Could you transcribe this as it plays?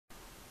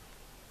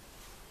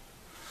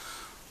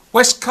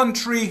West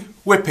Country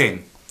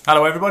whipping.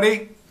 Hello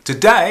everybody.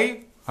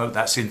 Today, hope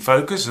that's in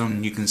focus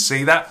and you can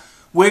see that,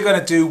 we're going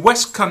to do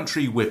West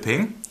Country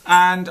whipping,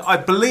 and I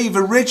believe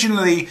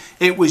originally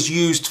it was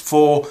used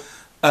for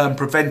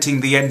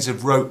preventing the ends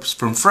of ropes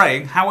from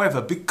fraying.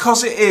 However,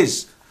 because it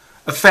is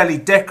a fairly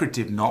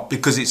decorative knot,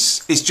 because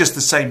it's just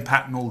the same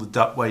pattern all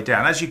the way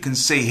down, as you can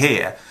see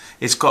here,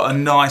 it's got a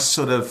nice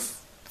sort of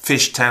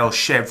fishtail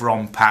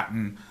chevron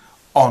pattern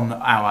on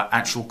our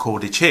actual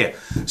cordage here.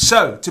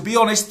 So to be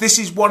honest, this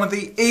is one of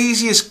the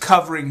easiest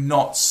covering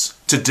knots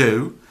to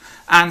do,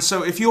 and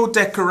so if you're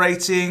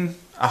decorating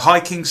a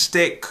hiking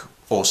stick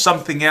or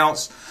something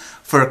else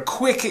for a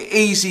quick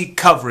easy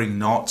covering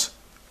knot,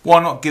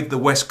 why not give the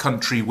West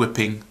Country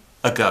whipping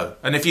a go?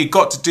 And if you've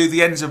got to do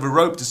the ends of a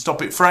rope to stop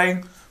it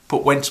fraying,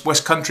 put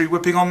West Country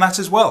whipping on that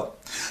as well.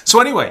 So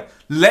anyway,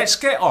 let's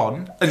get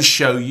on and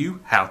show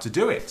you how to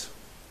do it.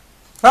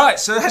 Right,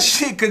 so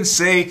as you can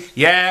see,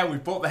 yeah,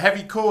 we've brought the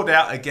heavy cord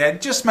out again.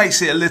 Just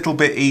makes it a little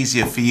bit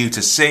easier for you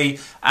to see.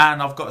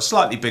 And I've got a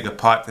slightly bigger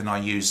pipe than I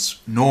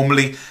use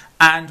normally.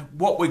 And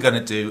what we're going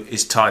to do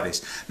is tie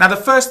this. Now, the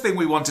first thing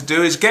we want to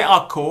do is get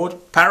our cord,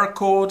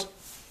 paracord,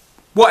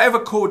 whatever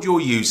cord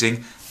you're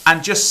using,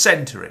 and just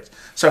center it.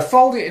 So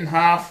fold it in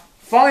half,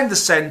 find the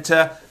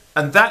center,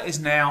 and that is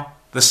now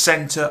the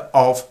center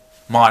of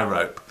my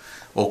rope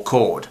or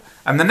cord.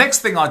 And the next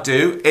thing I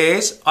do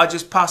is I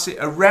just pass it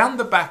around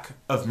the back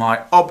of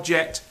my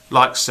object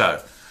like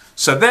so.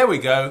 So there we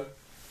go.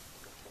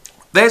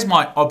 There's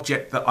my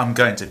object that I'm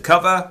going to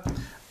cover.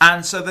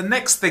 And so the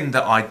next thing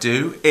that I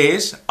do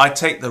is I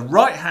take the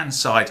right hand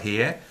side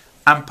here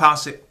and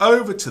pass it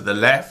over to the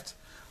left.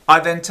 I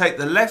then take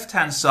the left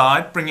hand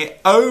side, bring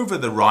it over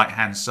the right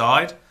hand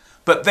side.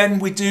 But then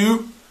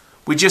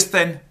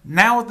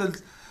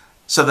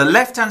so the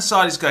left hand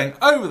side is going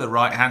over the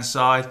right hand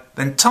side,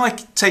 then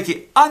take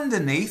it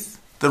underneath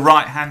the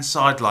right hand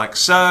side like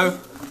so,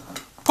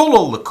 pull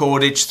all the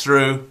cordage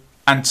through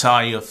and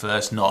tie your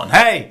first knot. And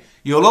hey,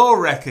 you'll all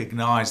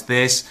recognise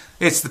this.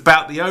 It's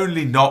about the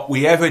only knot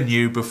we ever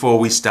knew before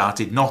we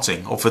started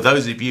knotting. Or for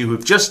those of you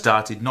who've just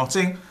started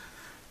knotting,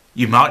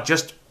 you might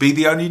just be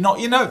the only knot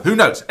you know. Who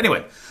knows?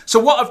 Anyway, so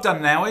what I've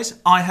done now is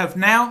I have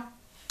now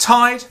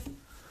tied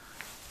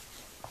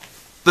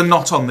the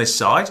knot on this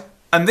side.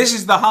 And this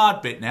is the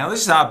hard bit now.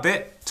 This is the hard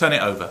bit. Turn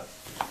it over.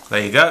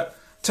 There you go.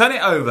 Turn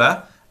it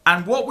over.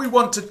 And what we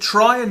want to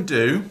try and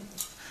do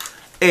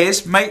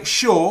is make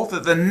sure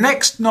that the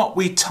next knot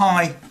we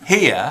tie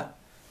here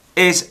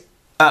is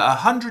at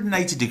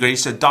 180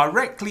 degrees, so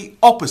directly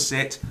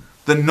opposite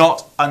the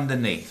knot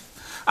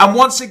underneath. And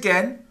once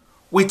again,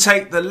 we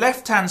take the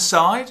left-hand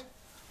side,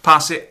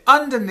 pass it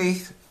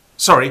underneath.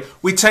 Sorry,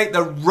 we take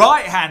the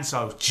right-hand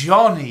side.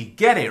 Johnny,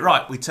 get it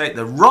right. We take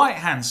the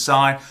right-hand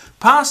side,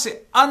 pass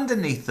it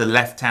underneath the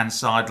left-hand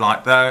side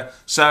like that.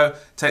 So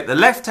take the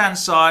left-hand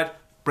side,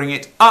 bring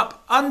it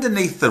up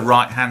underneath the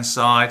right-hand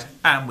side,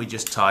 and we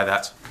just tie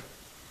that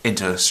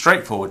into a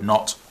straightforward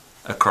knot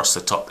across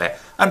the top there.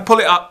 And pull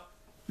it up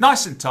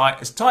nice and tight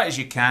as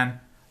you can.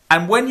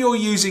 And when you're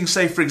using,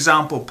 say, for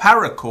example,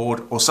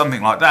 paracord or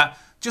something like that,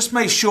 just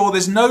make sure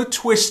there's no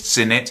twists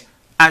in it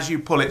as you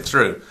pull it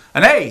through.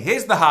 And hey,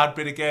 here's the hard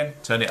bit again.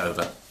 Turn it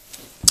over.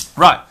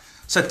 Right,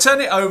 so turn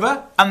it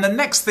over, and the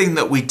next thing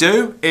that we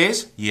do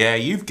is, yeah,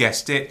 you've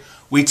guessed it,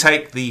 we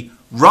take the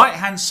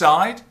right-hand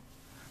side,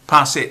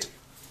 pass it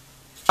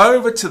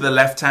over to the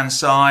left-hand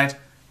side,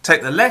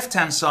 take the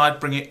left-hand side,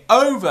 bring it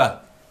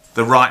over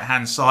the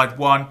right-hand side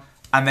one,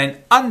 and then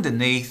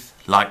underneath,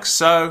 like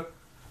so.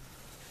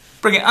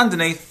 Bring it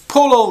underneath,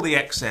 pull all the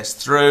excess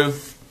through,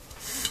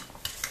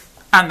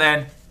 and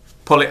then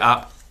pull it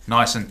up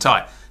nice and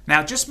tight.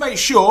 Now just make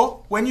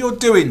sure when you're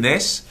doing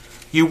this,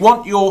 you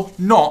want your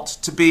knot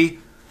to be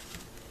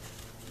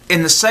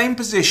in the same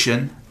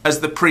position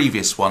as the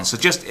previous one. So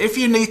just if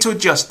you need to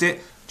adjust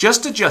it,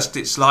 just adjust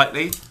it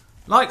slightly,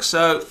 like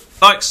so,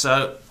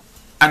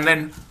 and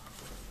then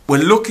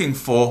we're looking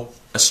for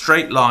a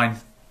straight line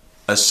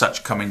as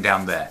such coming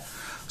down there.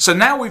 So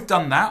now we've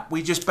done that,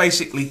 we just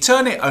basically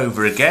turn it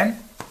over again,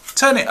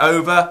 turn it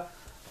over,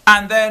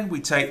 and then we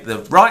take the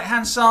right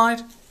hand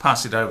side,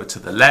 pass it over to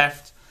the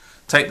left,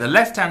 take the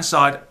left hand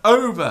side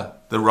over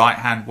the right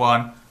hand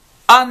one,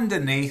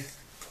 underneath,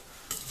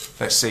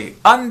 let's see,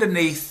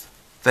 underneath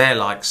there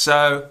like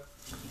so,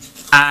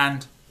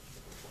 and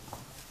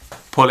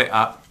pull it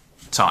up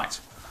tight.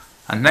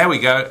 And there we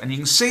go. And you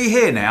can see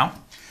here now,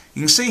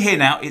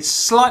 it's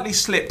slightly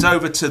slipped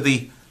over to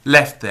the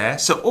left there.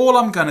 So all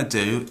I'm going to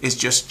do is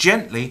just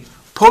gently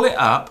pull it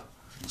up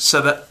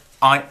so that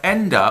I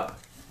end up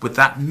with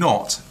that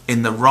knot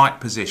in the right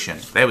position.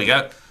 There we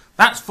go.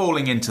 That's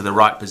falling into the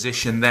right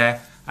position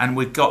there, and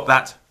we've got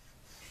that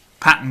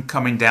pattern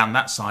coming down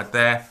that side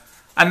there.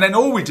 And then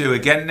all we do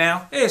again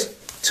now is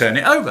turn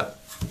it over.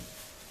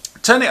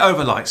 Turn it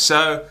over like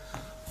so,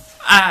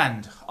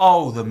 and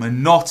oh, the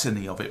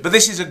monotony of it. But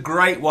this is a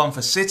great one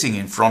for sitting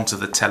in front of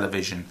the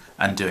television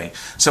and doing.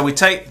 So we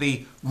take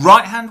the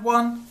right hand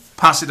one,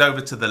 pass it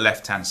over to the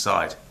left hand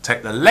side.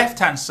 Take the left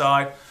hand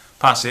side,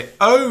 pass it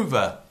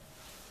over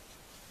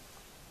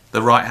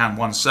the right hand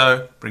one.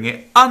 So bring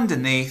it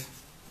underneath,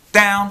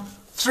 down,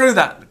 through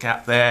that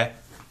gap there,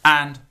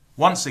 and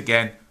once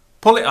again,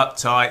 pull it up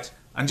tight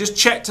and just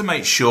check to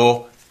make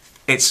sure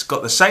it's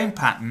got the same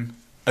pattern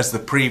as the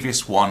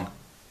previous one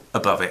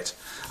above it.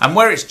 And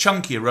where it's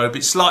chunkier rope,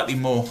 it's slightly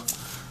more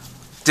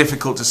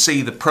difficult to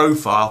see the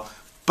profile,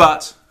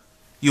 but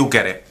you'll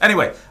get it.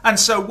 Anyway, and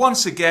so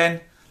once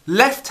again,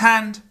 right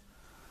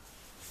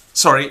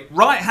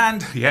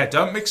hand, yeah,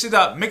 don't mix it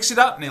up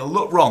and it'll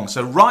look wrong.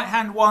 So right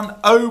hand one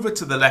over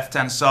to the left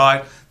hand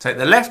side, take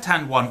the left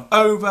hand one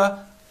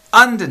over,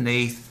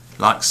 underneath,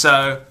 like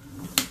so,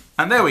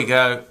 and there we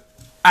go,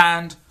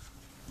 and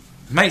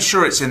make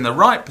sure it's in the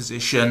right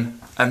position,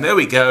 and there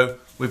we go,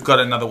 we've got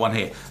another one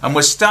here. And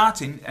we're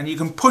starting, and you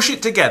can push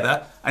it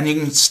together, and you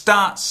can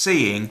start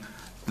seeing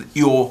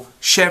your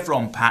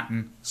chevron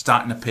pattern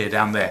starting to appear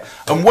down there.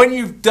 And when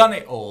you've done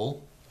it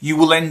all, you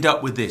will end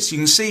up with this. You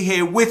can see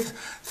here with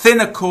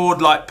thinner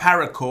cord like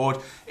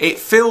Paracord, it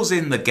fills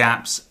in the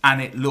gaps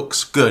and it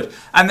looks good.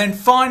 And then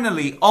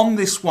finally on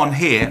this one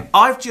here,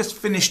 I've just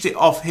finished it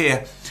off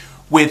here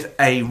with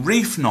a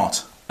reef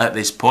knot at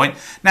this point.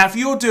 Now if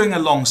you're doing a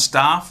long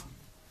staff,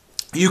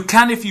 you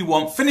can, if you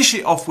want, finish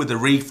it off with a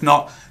reef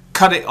knot,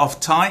 cut it off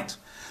tight.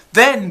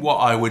 Then what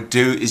I would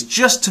do is,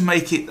 just to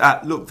make it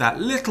look that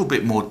little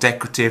bit more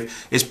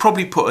decorative, is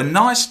probably put a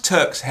nice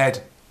Turk's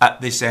head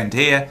at this end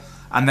here,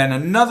 and then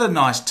another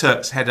nice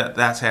Turk's head at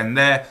that end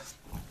there.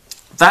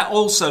 That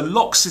also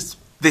locks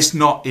this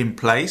knot in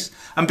place,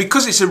 and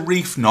because it's a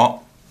reef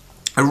knot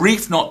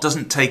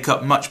doesn't take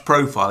up much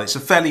profile. It's a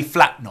fairly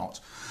flat knot.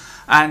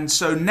 And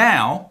so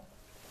now,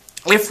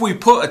 if we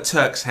put a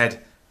Turk's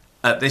head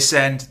at this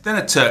end, then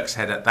a Turk's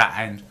head at that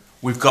end,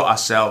 we've got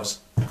ourselves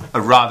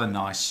a rather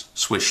nice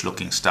swish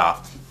looking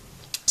staff.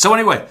 So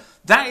anyway,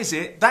 that is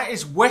it. That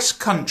is West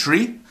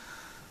Country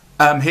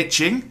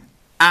hitching,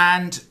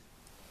 and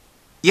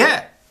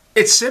yeah,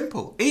 it's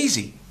simple,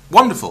 easy,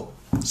 wonderful.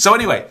 So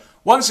anyway,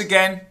 once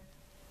again,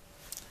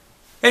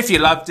 if you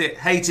loved it,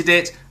 hated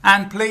it,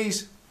 and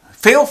please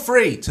feel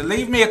free to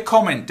leave me a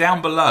comment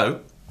down below,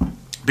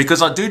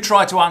 because I do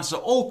try to answer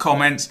all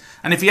comments,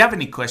 and if you have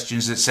any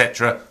questions,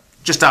 etc.,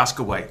 just ask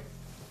away.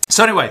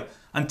 So anyway,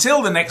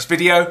 until the next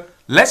video,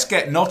 let's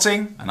get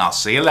knotting, and I'll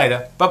see you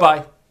later. Bye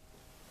bye.